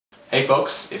Hey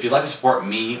folks, if you'd like to support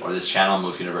me or this channel,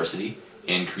 Moof University,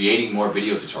 in creating more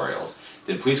video tutorials,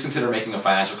 then please consider making a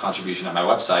financial contribution at my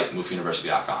website,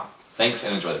 moofuniversity.com. Thanks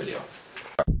and enjoy the video.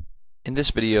 In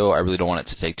this video, I really don't want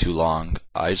it to take too long.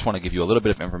 I just want to give you a little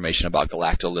bit of information about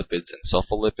galactolipids and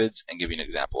sulfolipids and give you an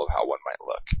example of how one might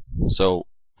look. So,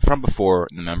 from before,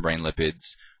 in the membrane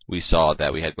lipids, we saw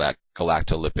that we had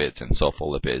galactolipids and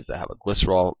sulfolipids that have a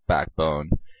glycerol backbone,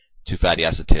 two fatty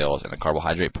acid tails, and a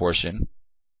carbohydrate portion.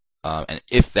 And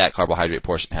if that carbohydrate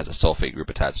portion has a sulfate group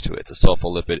attached to it, it's a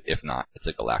sulfolipid. If not, it's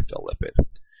a galactolipid.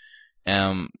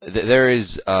 There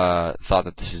is thought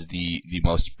that this is the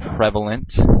most prevalent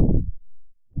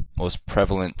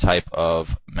type of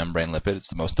membrane lipid. It's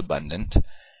the most abundant,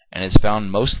 and it's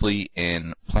found mostly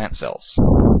in plant cells.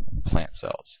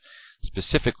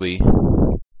 Specifically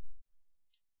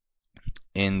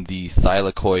in the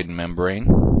thylakoid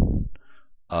membrane,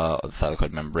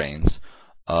 thylakoid membranes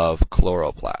of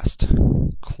chloroplasts.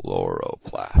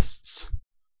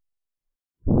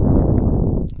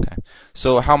 Okay.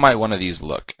 So how might one of these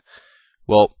look?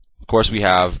 Well, of course we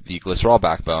have the glycerol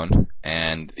backbone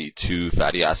and the two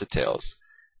fatty acid tails.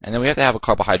 And then we have to have a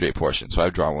carbohydrate portion. So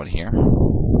I've drawn one here.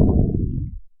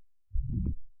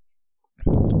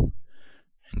 And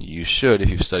you should, if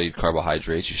you've studied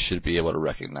carbohydrates, you should be able to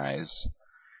recognize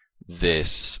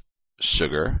this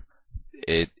sugar.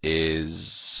 It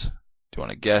is, do you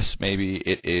want to guess maybe?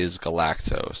 It is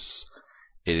galactose.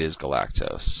 It is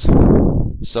galactose.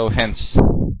 So hence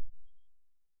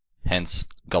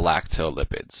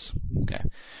galactolipids. Okay.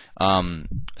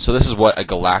 So this is what a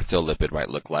galactolipid might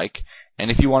look like. And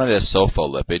if you wanted a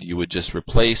sulfolipid, you would just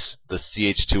replace the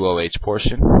CH2OH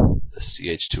portion,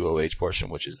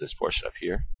 which is this portion up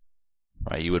here.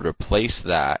 Right? You would replace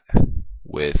that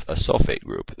with a sulfate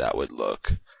group that would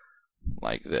look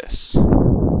like this.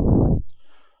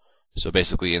 So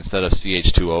basically, instead of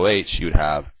CH2OH, you would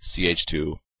have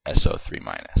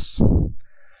CH2SO3-.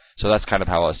 So that's kind of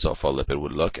how a sulfolipid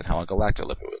would look and how a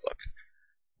galactolipid would look.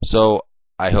 So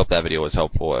I hope that video was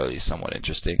helpful, or at least somewhat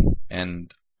interesting,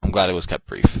 and I'm glad it was kept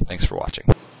brief. Thanks for watching.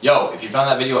 Yo, if you found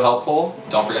that video helpful,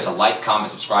 don't forget to like,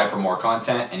 comment, subscribe for more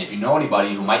content, and if you know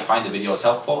anybody who might find the videos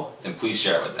helpful, then please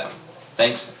share it with them.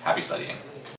 Thanks, happy studying.